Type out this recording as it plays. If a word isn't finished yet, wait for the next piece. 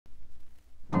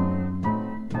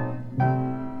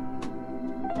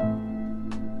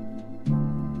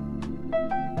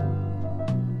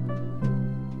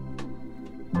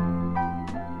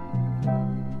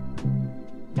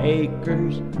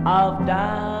acres of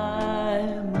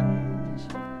diamonds,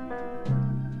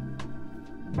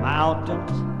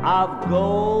 mountains of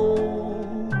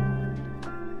gold,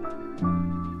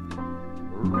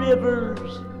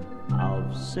 rivers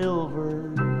of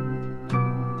silver,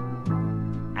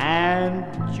 and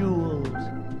jewels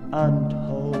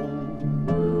untold.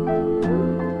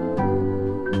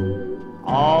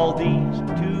 All these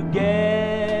together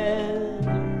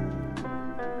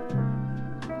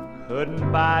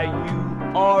couldn't buy you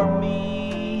or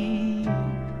me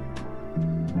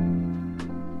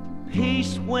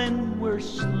peace when we're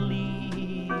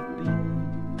sleeping,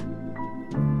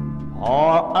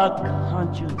 or a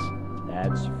conscience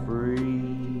that's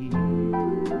free,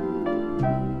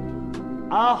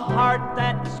 a heart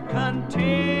that's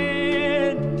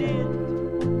contented,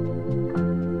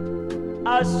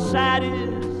 a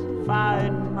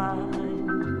satisfied mind.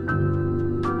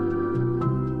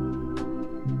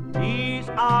 These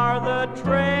are the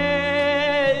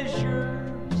treasures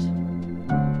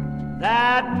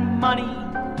that money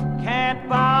can't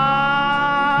buy.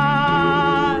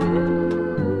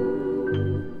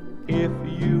 If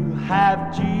you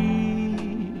have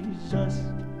Jesus,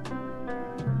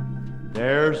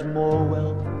 there's more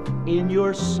wealth in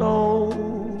your soul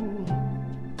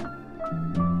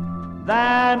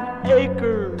than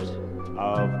acres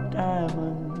of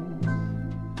diamonds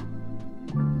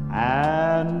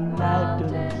and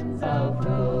mountains of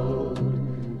gold.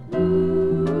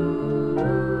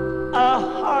 A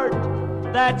heart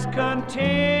that's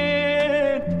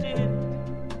contented,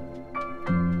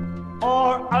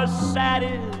 or a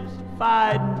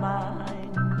satisfied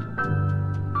mind.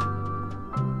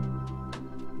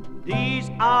 These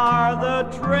are the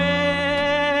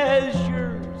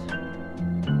treasures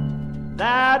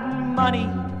that money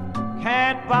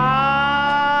can't buy.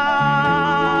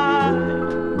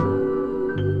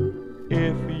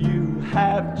 If you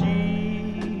have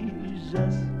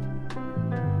Jesus,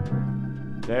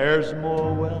 there's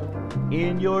more wealth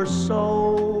in your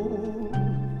soul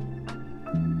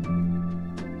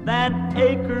than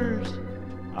acres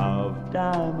of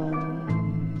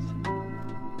diamonds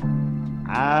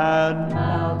and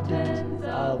mountains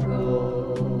of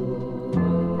gold.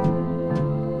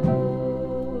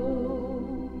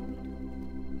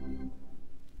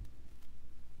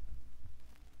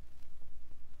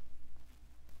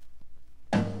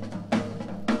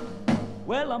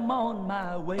 Well, I'm on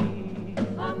my way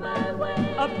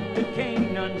up to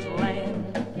Canaan's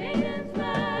land.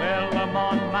 Well, I'm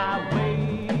on my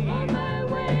way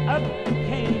up to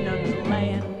Canaan's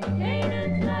land.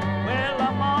 Well,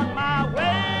 I'm on my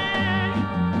way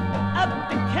up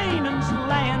to Canaan's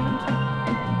land.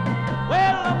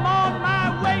 Well, I'm on my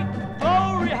way,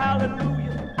 glory,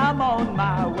 hallelujah, I'm on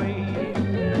my way.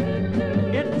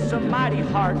 It's a mighty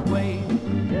hard way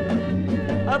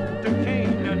up to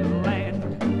Canaan's land.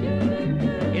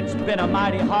 It's been a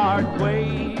mighty hard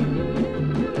way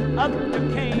up to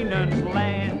Canaan's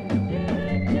land.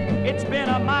 It's been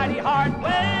a mighty hard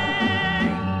way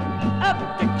up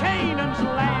to Canaan's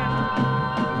land.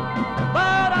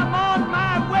 But I'm on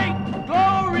my way,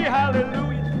 glory,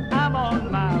 hallelujah, I'm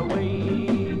on my way.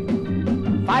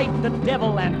 Fight the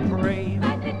devil and pray.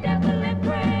 Fight the devil and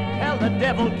pray. Tell the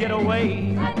devil get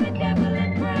away. Fight the devil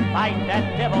and pray. Fight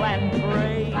that devil and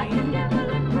pray. Fight the devil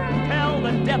and pray. Tell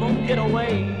the devil get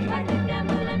away. Fight the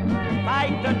devil and pray.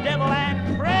 Fight the devil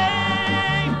and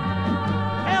pray.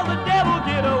 Tell the devil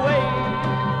get away.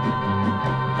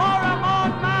 For I'm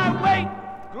on my way,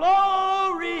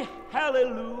 glory,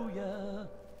 hallelujah,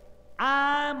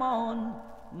 I'm on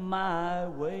my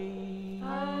way.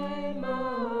 I'm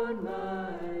on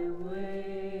my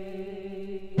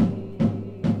way.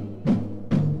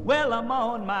 Well, I'm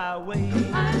on my way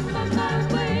I'm on my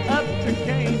way up to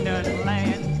Canaan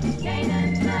land.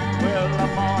 Canaan's land. Well,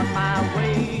 I'm on my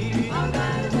way On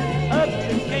my way up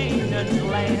to Canaan's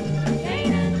land.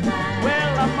 Canaan's land.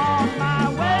 Well, I'm on my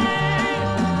way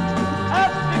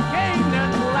up to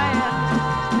Canaan's land.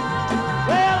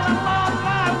 Well, I'm on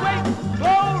my way,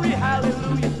 glory,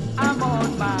 hallelujah, I'm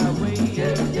on my way.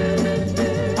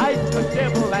 Fight the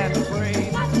devil and pray.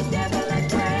 Fight the devil and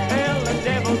pray. Tell the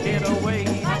devil get away.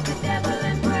 Fight the devil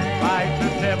and pray. Fight the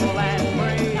devil and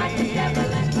pray. Fight the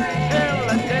devil and pray.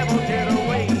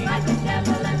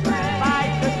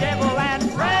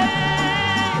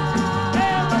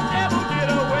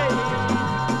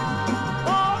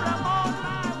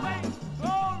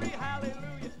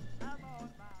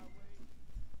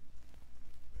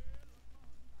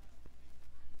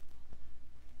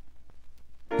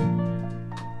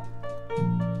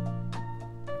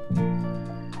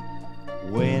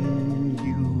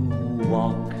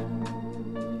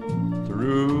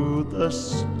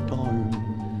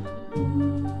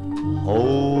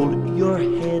 Hold your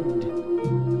head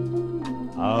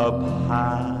up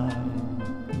high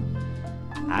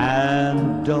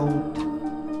and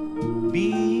don't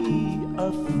be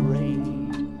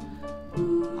afraid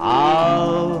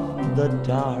of the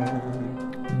dark.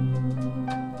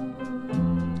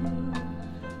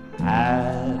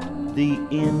 At the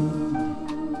end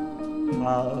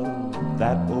of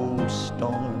that old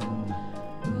storm,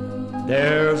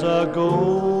 there's a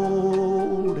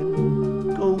golden,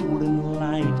 golden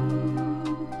light,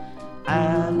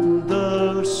 and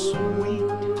the sweet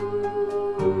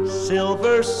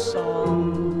silver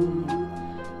song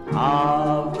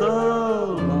of the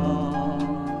lark.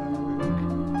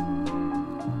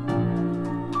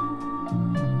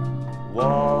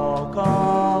 Walk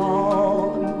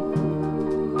on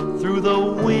through the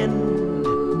wind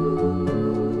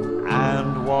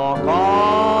and walk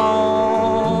on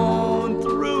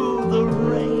through the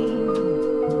rain,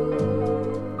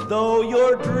 though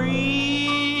your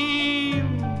dreams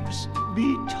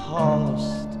be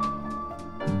tossed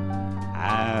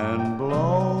and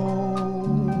blown.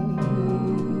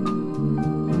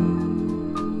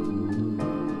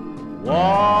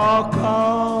 Walk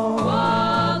on,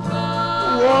 Walk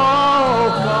on,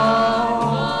 walk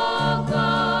on, walk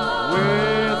on,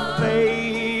 with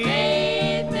faith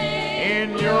faith in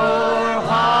your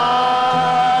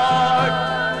heart,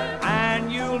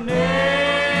 and you'll never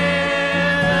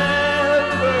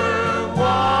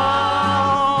walk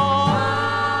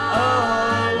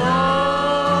alone.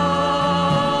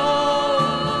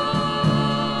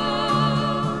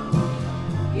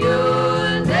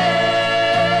 You'll never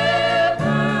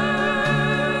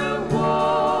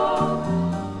walk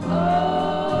alone.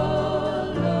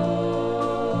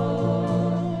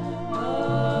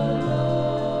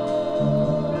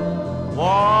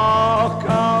 Walk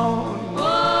on,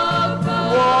 Walk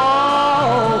on,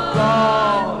 walk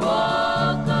on,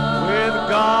 walk on, with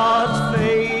God's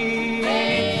faith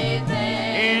faith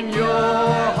in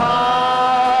your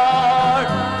heart,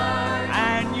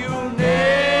 and you'll never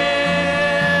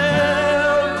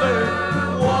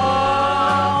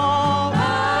walk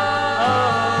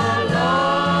alone.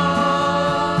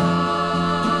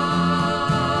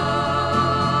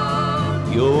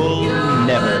 You'll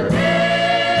never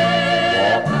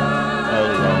walk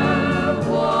alone.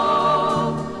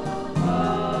 walk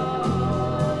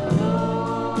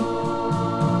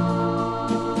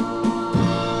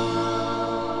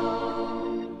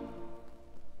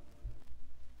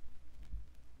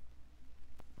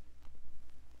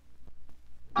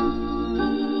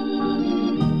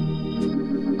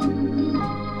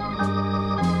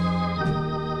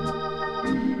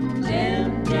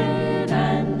tempted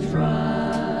and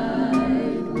tried,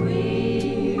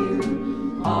 we're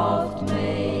oft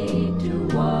made to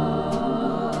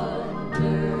wonder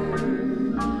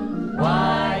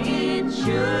why it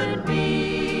should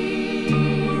be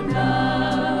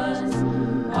thus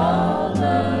all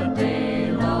the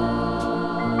day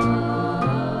long,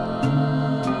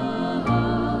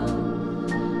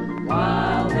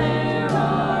 while there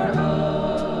are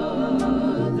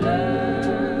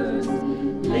others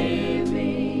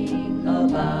living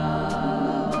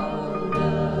about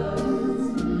us,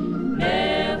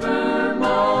 never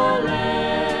molested,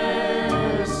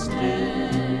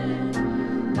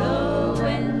 though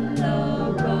in the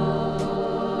wrong.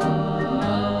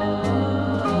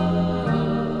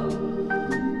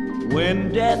 When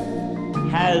death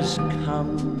has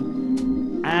come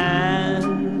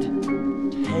and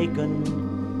taken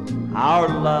our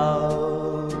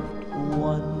loved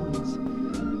ones,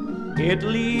 it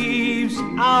leaves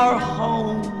our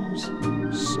homes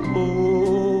so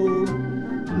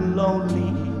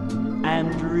lonely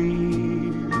and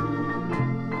drear.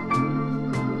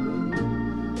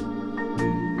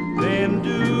 Then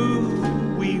do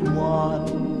we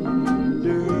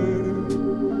wonder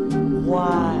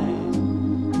why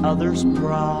others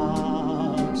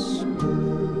prosper,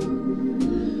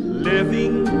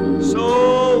 living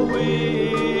so wicked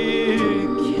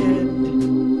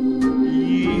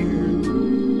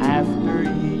year after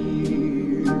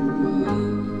year.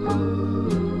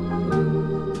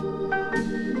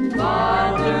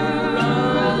 Farther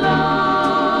along,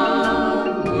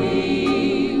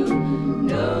 we'll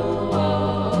know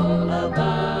all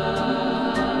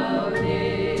about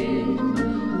it.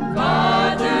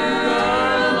 Farther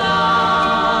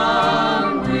along,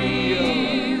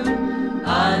 we'll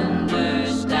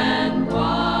understand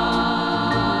why.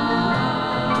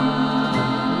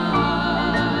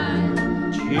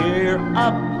 Cheer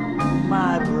up,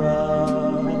 my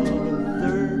brother,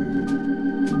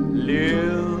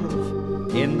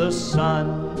 live in the sunshine.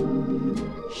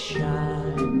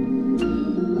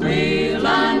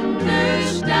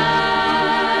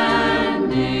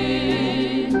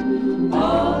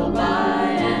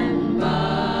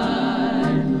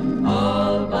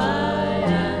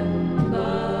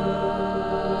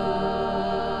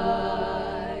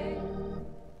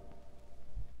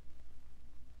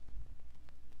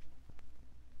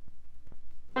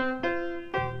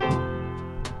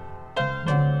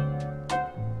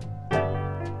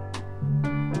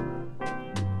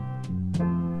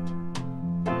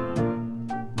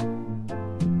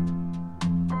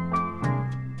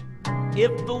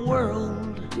 if the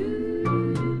world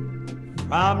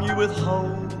from you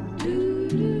withhold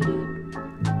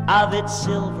of its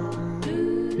silver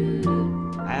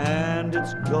and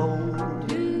its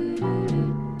gold,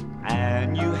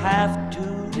 and you have to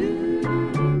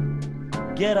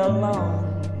get along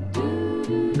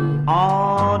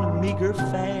on meager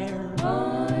fare,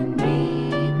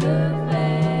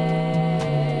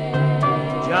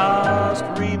 just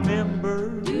remember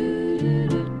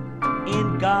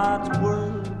in God's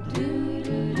word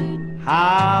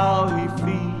how He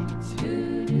feeds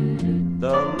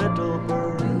the little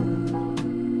bird.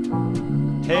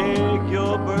 Take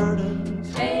your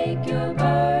burdens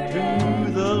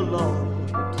to the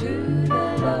Lord,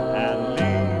 and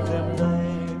leave them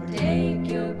there. Take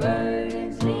your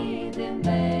burdens, leave them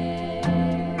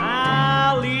there.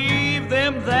 I'll leave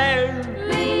them there.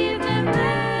 Leave them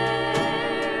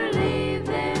there. Leave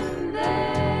them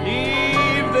there.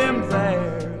 Leave them there.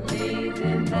 Leave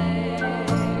them there.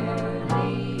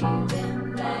 Leave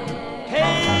them there.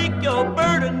 Take your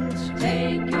burdens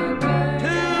Take your burdens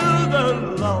to the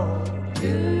Lord,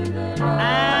 to the Lord.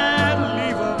 and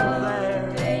leave them there.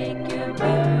 Take your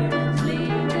burdens,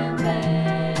 leave them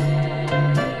there.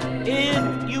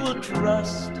 If you will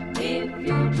trust If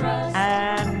you trust,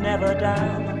 and never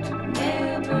doubt,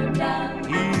 never doubt,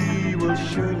 He will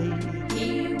surely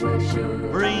He will surely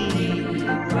bring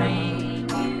bring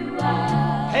you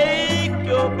out. Take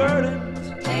your burdens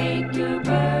Take your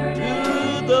burdens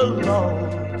to the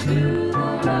Lord, to the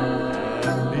Lord.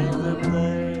 and leave them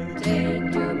there.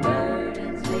 Take your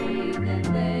burdens, leave them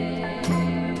there.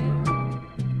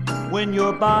 When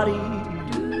your body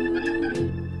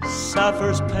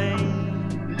suffers pain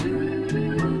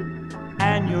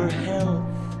and your health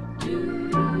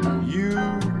you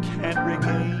can't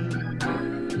regain,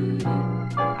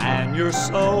 and your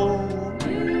soul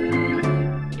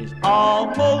is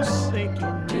almost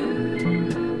sinking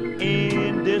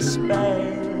in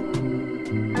despair,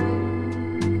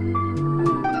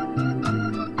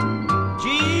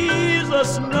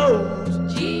 Jesus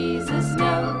knows Jesus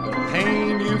knows the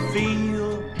pain you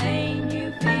feel. pain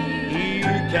you feel. He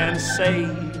can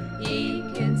save, He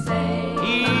can save.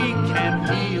 He can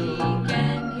heal. He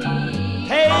can heal.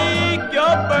 Take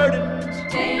your burdens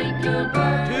Take your to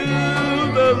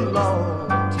burdens the Lord,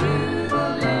 to the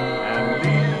and Lord.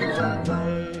 leave them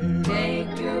there.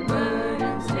 Take your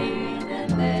burdens, leave them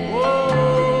there.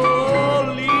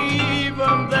 Oh, leave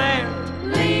them there.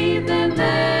 Leave them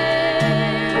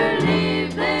there.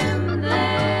 Leave them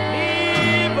there.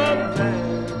 Leave them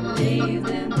there. Leave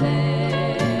them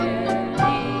there.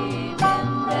 Leave them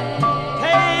there.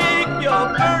 Take your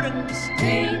burdens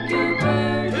Take your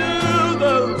burdens to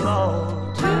the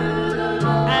Lord, to the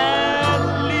Lord. and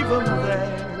leave them there.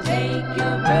 Take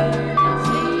your burdens,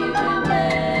 leave them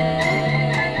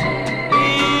there.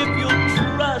 If you'll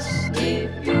trust,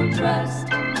 If you trust,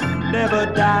 never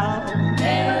doubt,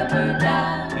 never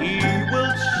doubt, He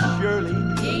will surely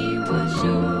He will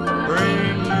surely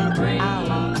bring you bring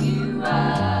out. you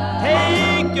out.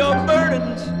 Take your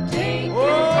burdens, Take oh,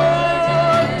 your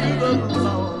to the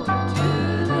Lord, to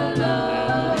the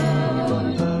and Lord.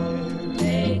 leave them there.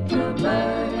 Take your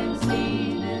burdens,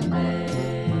 leave them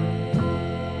there.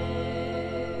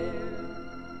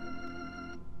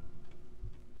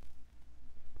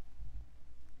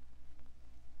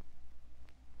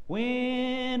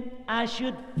 When I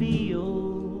should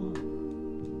feel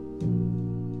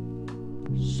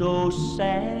so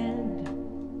sad,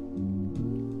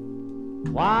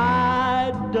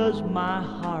 why does my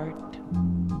heart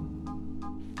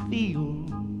feel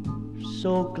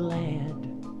so glad?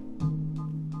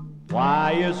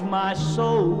 Why is my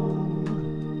soul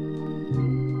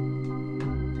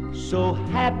so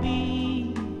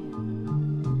happy,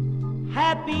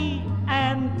 happy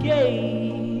and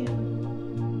gay?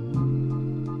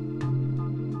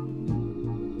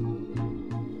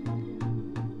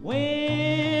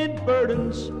 When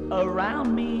burdens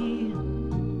around me,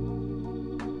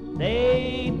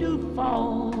 they do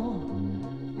fall,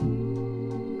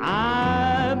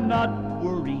 I'm not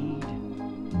worried,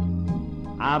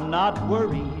 I'm not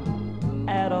worried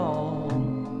at all.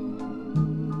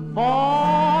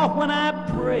 For when I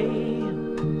pray,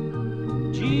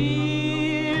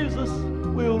 Jesus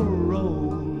will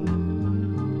roll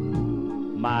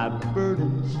my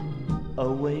burdens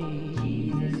away.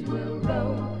 Jesus will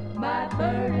roll my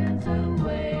burdens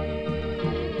away.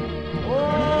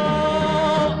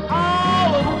 Oh,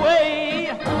 all away.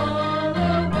 All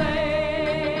the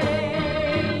way,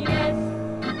 yes,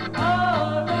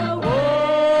 all the way.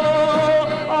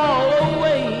 Oh, all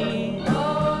away.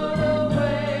 All the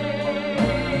way,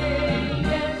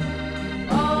 yes,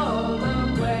 all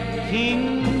the way. King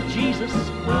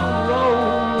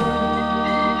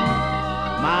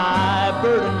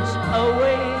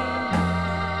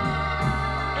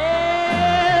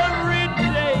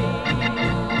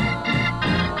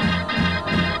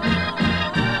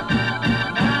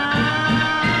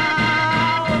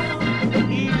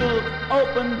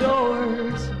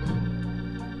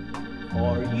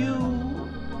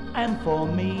and for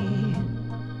me.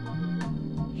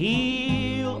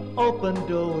 He'll open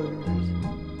doors,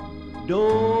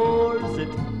 doors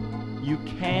that you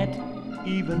can't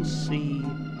even see.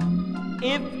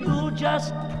 If you'll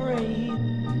just pray,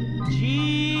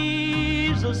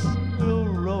 Jesus will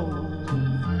roll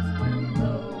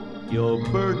your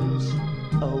burdens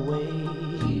away.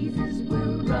 Jesus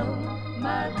will roll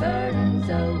my burdens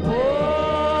away.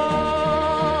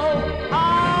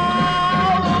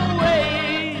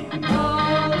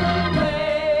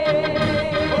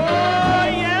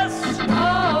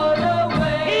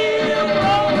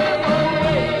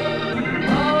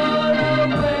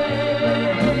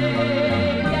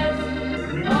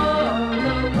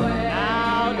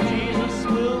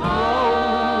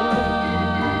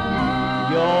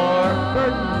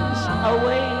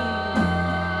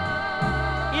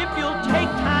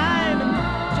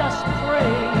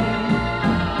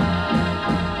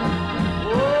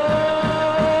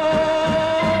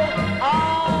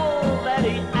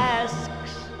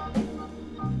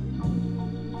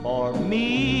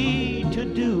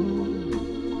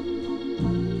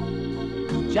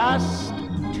 Just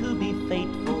to be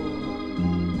faithful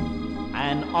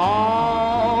and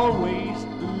always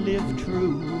live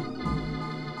true.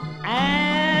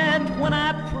 And when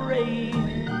I pray,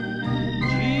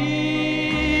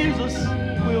 Jesus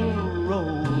will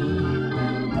roll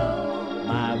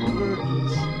my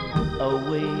burdens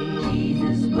away.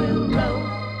 Jesus will roll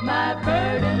my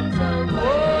burdens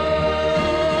away.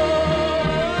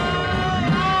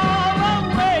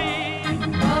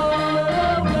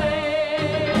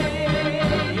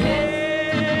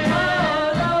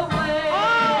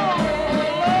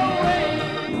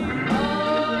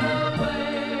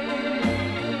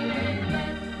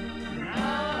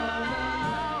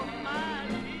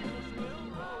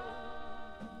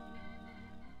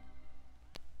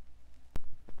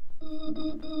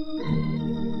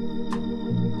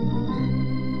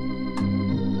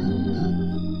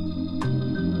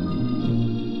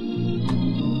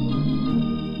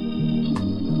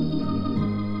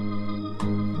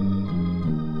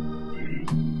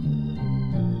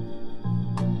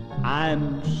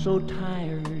 I'm so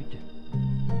tired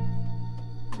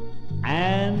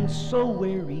and so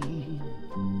weary,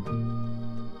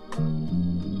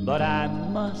 but I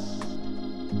must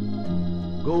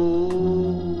go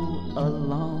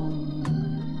along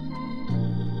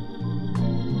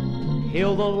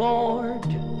till the Lord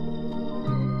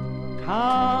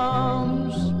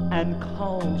comes and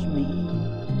calls me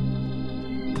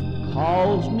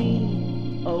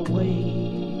away.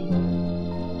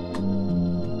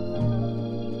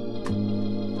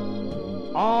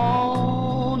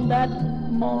 On that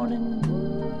morning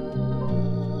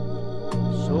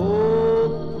so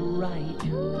bright,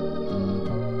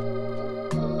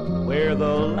 where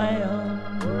the Lamb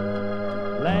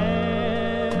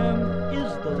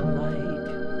is the light,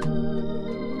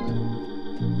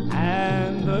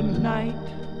 and the night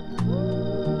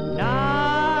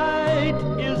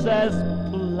is as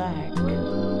black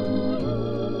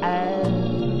as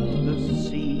the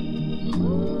sea.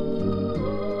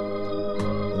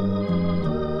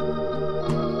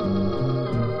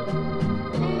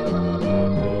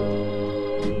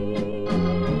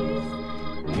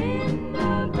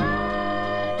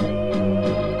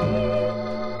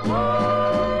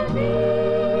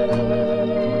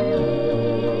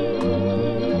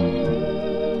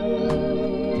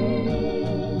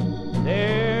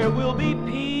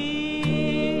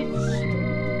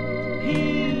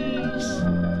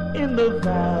 In the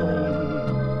valley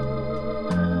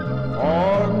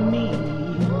for me.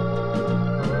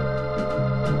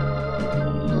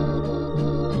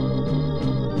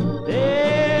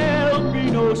 There'll be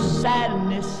no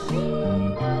sadness,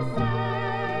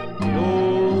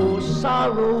 no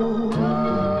sorrow.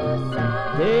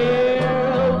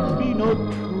 There'll be no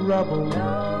trouble,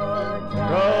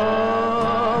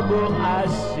 trouble I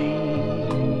see.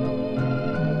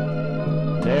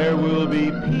 There will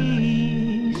be peace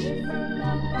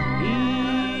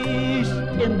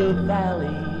in the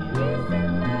valley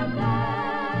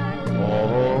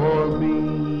for me.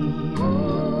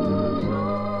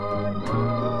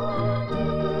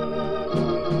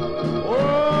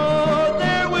 Oh,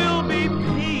 there will be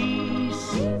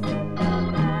peace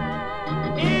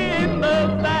in the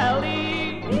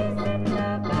valley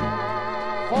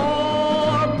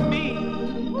for me.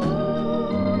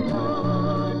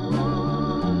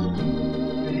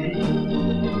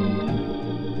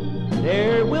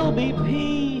 There will be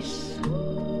peace,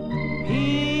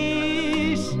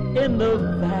 peace in the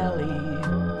valley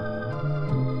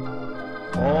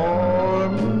for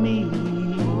me.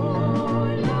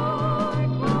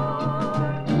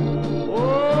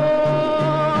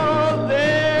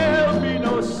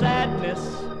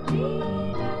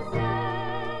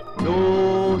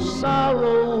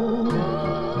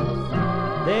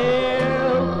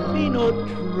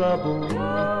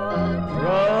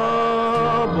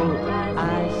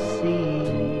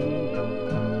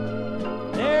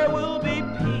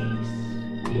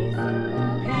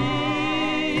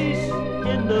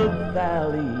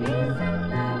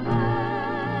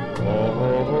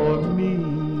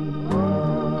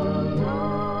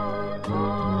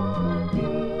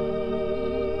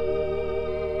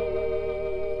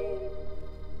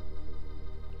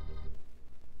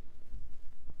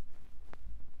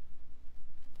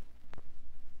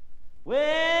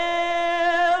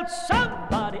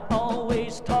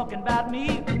 about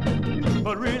me,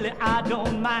 but really I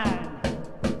don't mind.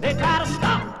 They try to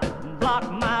stop and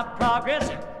block my progress,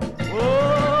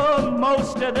 oh,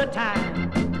 most of the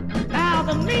time. Now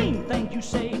the mean things you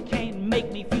say can't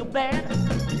make me feel bad.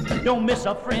 Don't miss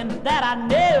a friend that I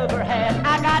never had.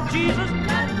 I got Jesus,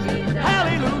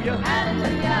 hallelujah,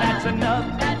 that's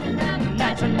enough,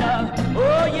 that's enough.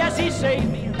 Oh yes, he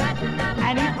saved me,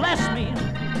 and he blessed me,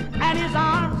 and his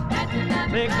arms,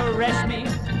 they caress me.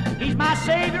 He's my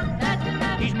Savior,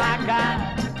 he's my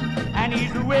guide, and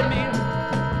he's with me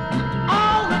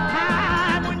all the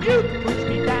time. When you push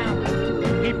me down,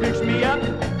 he picks me up.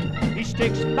 He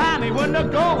sticks by me when the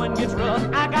going gets rough.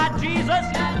 I got Jesus,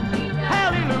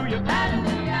 hallelujah,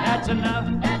 that's enough.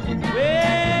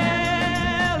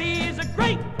 Well, he's a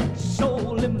great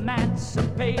soul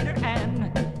emancipator,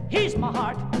 and he's my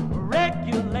heart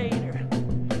regulator.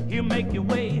 He'll make your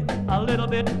way a little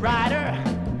bit brighter.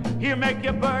 He'll make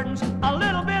your burdens a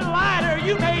little bit lighter.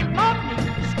 You may mock me,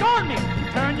 scorn me,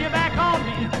 turn your back on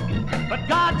me, but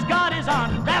God's got his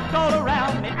arms wrapped all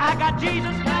around me. I got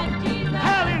Jesus,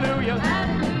 hallelujah,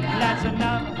 that's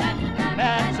enough,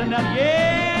 that's enough.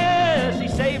 Yes, he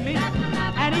saved me,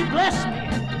 and he blessed me,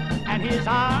 and his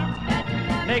arms,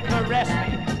 they caress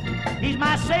me. He's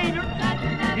my Savior,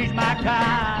 he's my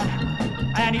God,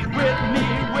 and he's with me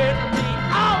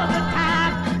all of the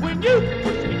time. When you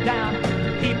push me down,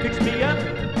 he picks me up.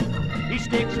 He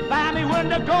sticks by me when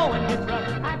the going gets rough.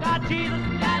 I got Jesus,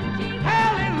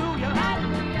 hallelujah,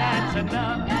 that's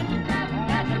enough,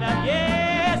 that's enough.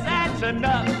 Yes, that's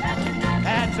enough,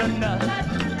 that's enough,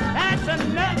 that's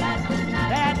enough,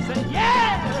 that's enough.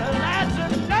 Yeah, that's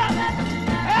enough,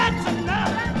 that's enough,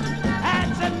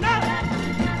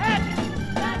 that's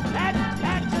enough,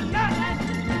 that's enough.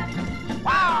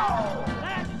 Wow,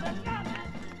 that's enough.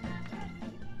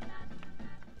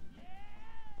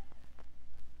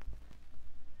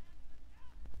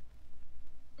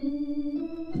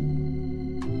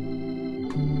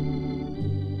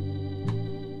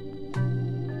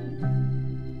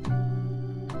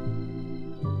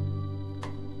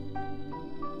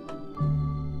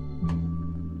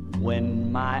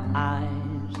 When my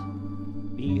eyes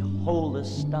behold the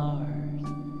stars,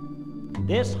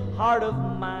 this heart of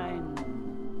mine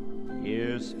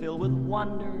is filled with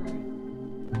wonder.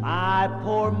 My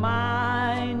poor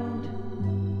mind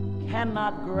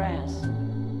cannot grasp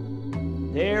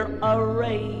their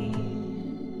array,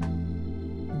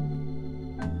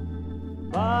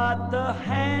 but the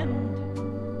hand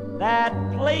that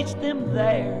placed them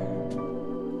there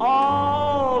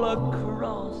all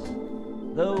across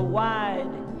the wide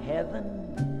heaven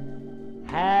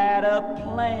had a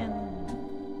plan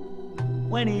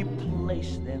when he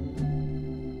placed them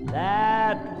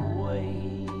that way.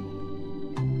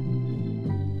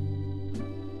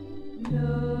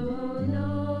 Known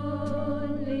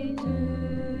only to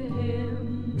him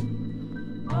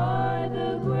are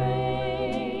the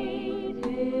great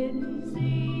hidden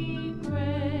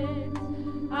secrets.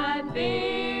 I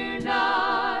fear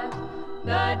not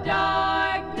the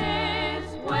darkness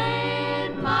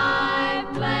when my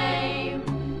flame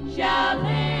shall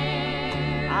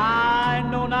live. I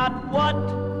know not what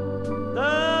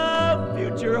the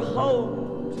future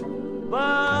holds,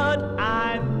 but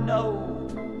I know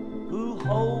who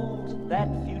holds that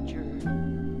future.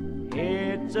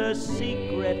 It's a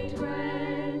secret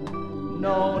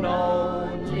known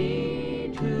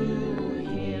only to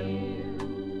him.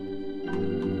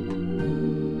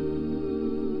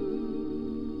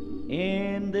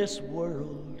 In this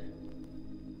world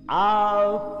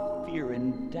of fear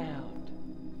and doubt,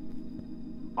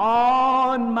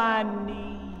 on my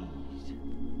knees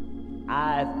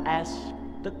I've asked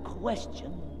the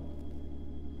question,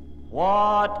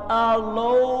 what a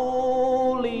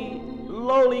lowly,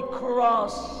 lowly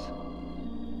cross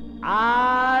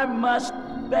I must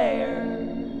bear.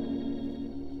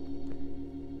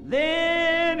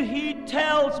 Then he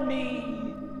tells me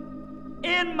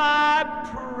in my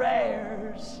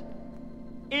prayers,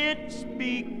 it's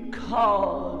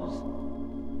because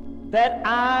that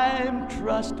I'm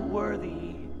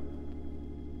trustworthy.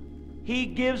 He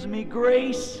gives me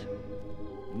grace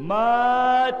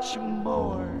much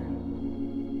more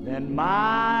than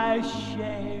my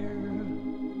share.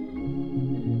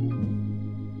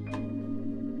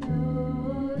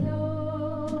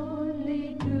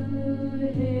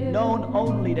 Known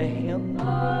only to him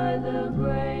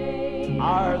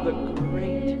Are the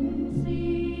great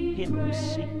hidden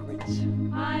secrets.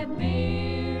 I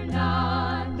fear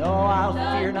not. No, I'll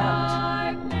fear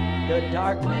not the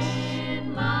darkness.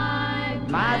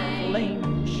 My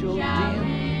flame shall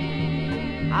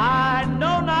dim. I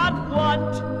know not what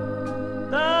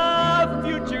the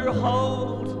future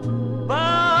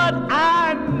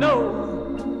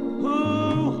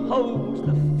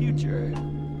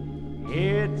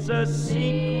It's a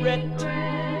secret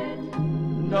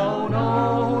known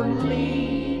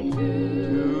only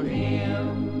to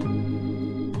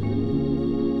him.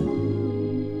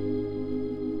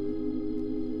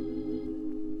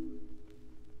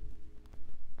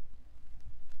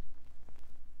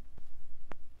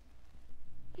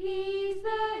 He's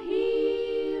the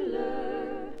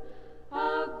healer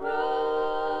of broken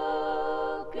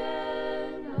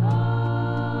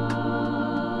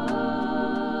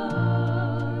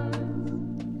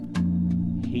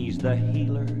hearts. He's the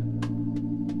healer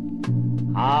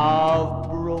of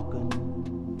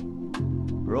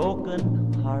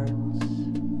broken hearts.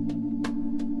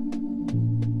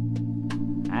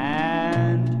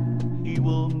 And he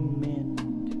will mend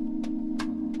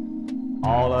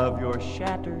all of your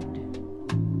shattered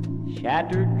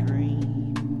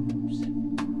dreams.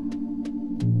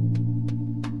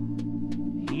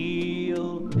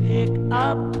 He'll pick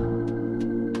up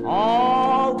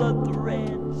all the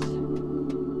threads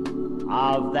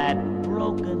of that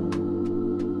broken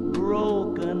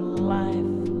life,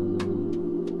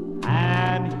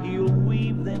 and he'll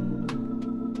weave them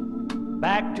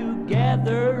back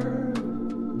together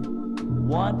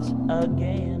once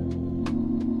again.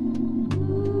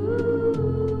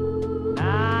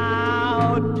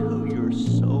 Now to your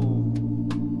soul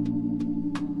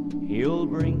he'll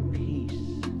bring peace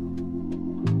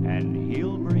and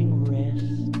he'll bring rest.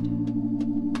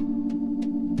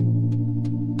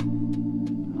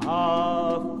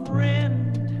 A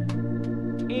friend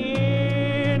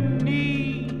in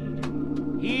need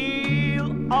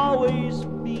he'll always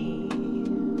be,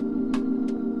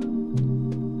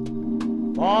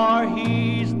 for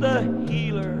he's the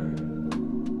healer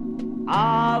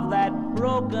of that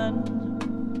broken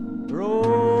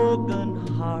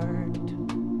heart.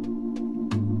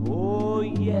 Oh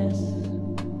yes,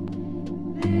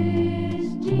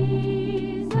 This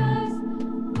Jesus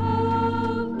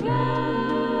of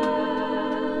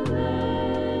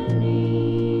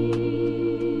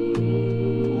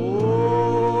Galilee.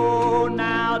 oh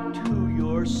now to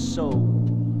your soul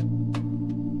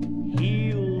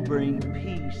he'll bring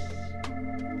peace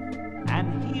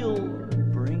and he'll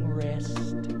bring rest.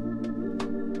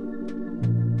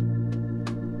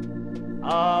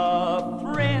 A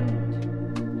friend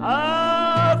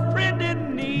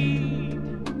in need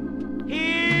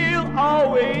he'll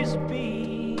always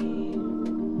be,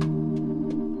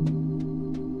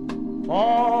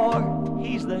 for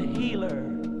he's the healer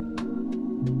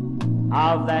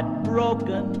of that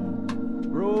broken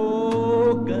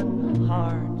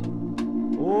heart.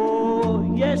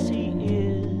 Oh yes, he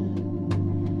is.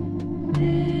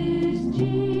 This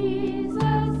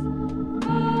Jesus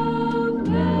of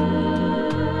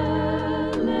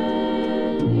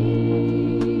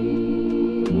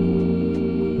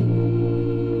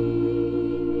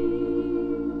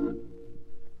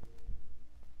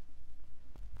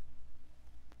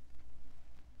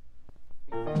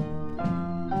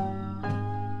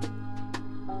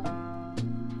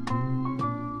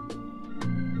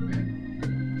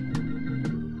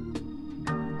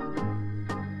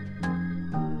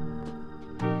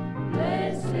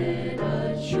Blessed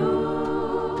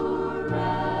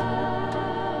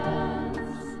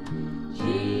assurance,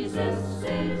 Jesus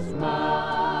is mine.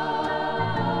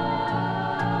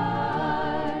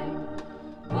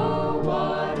 Oh,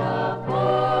 what a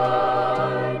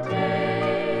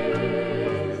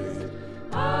foretaste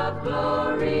of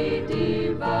glory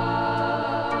divine,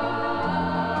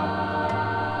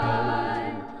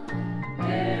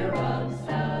 heir of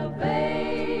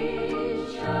salvation,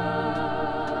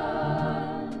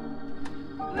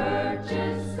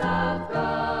 purchase of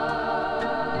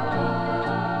God,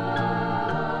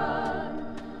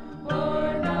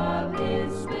 born of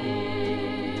His Spirit,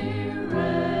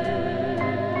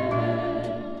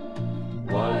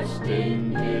 washed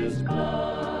in His blood.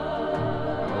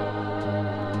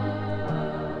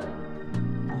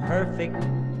 Perfect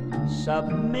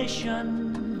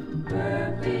submission,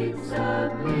 Perfect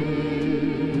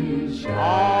submission,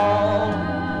 all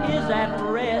is at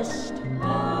rest.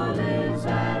 all is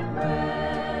at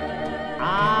rest.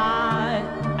 I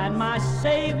and my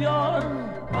Savior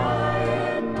I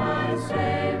and my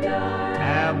Savior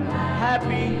am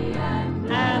happy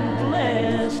and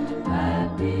blessed,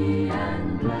 happy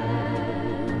and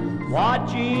blessed,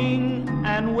 watching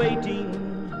and waiting,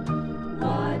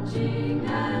 watching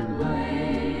and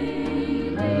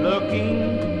waiting,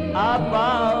 looking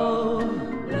above,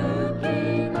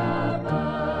 looking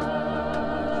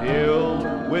above,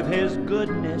 filled with His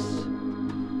goodness,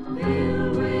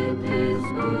 filled with His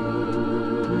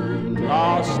goodness,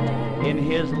 lost in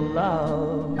His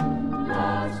love.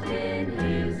 lost in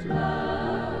His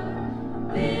love.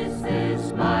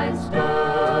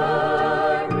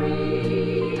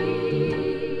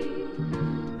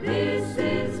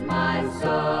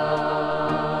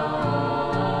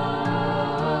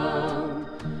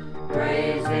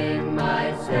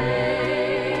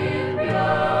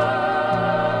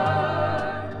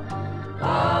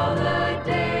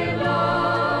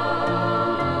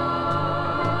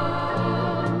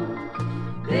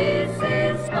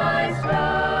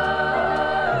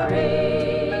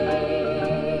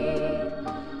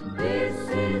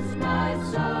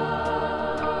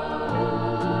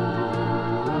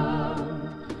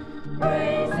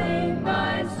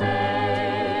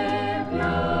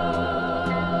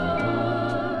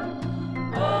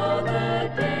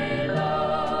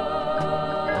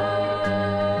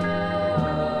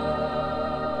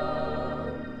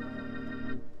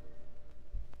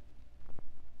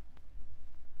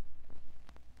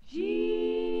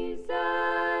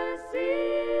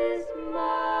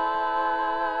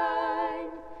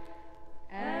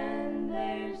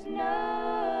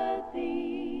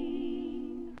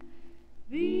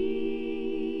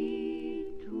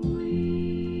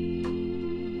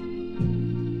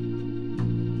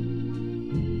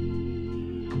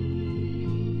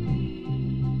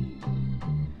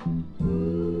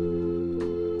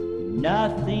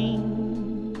 nothing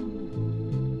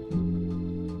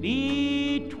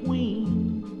between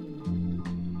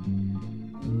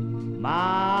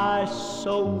my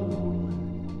soul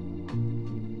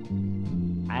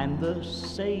and the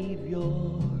Savior.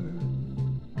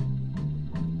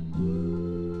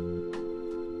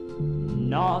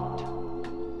 Not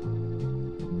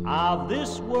of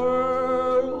this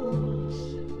world's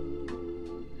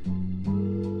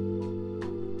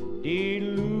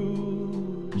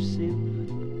delusive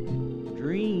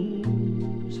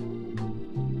dreams.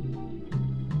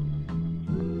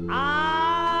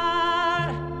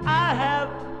 I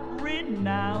have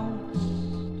renounced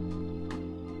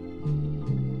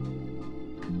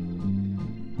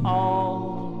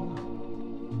all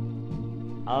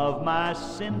of my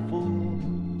sinful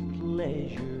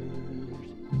pleasures.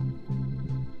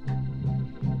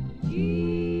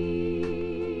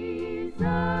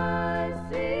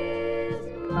 Jesus is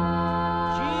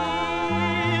mine.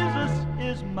 Jesus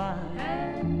is mine.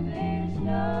 And there's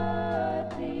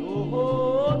nothing,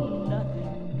 Oh,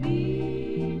 nothing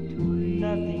between,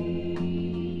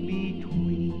 nothing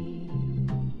between.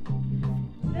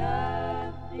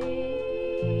 nothing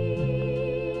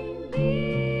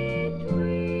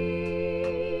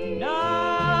between,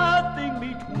 Nothing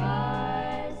between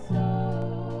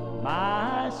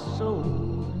my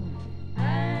soul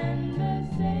and the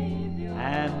Savior,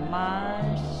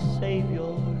 my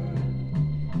Savior.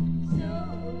 so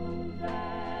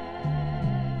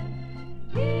that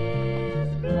His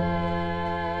blessed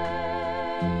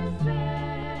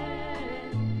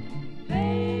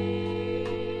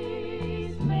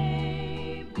face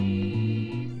may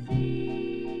be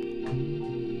seen.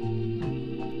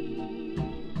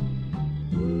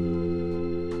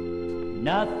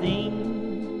 Nothing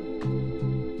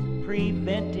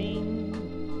preventing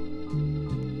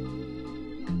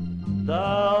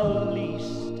the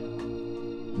least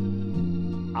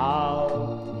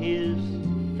of His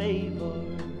favor.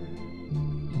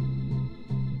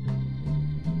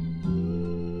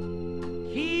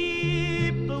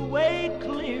 Keep the way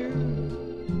clear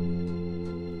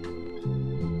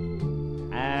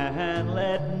and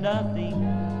let nothing,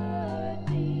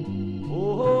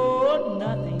 oh,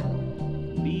 nothing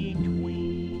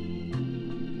between.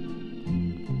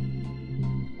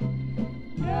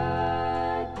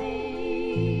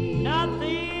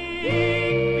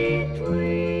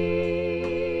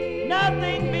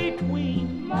 Nothing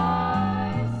between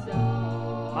my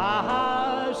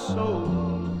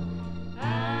soul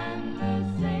and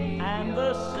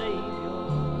the Savior,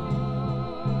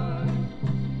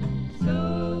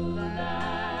 so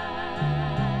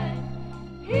that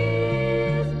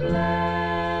His blessed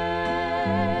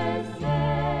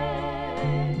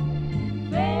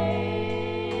face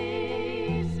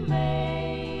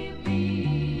may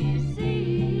be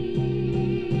seen.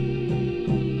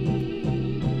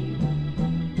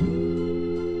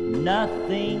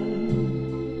 Nothing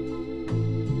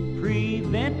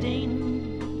preventing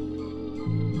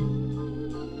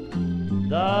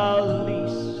the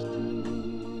least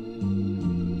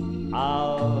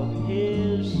of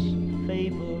His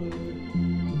favor.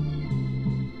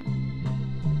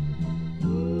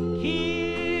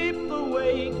 Keep the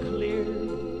way clear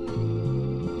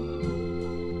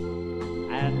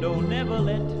and don't ever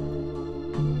let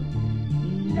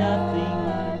nothing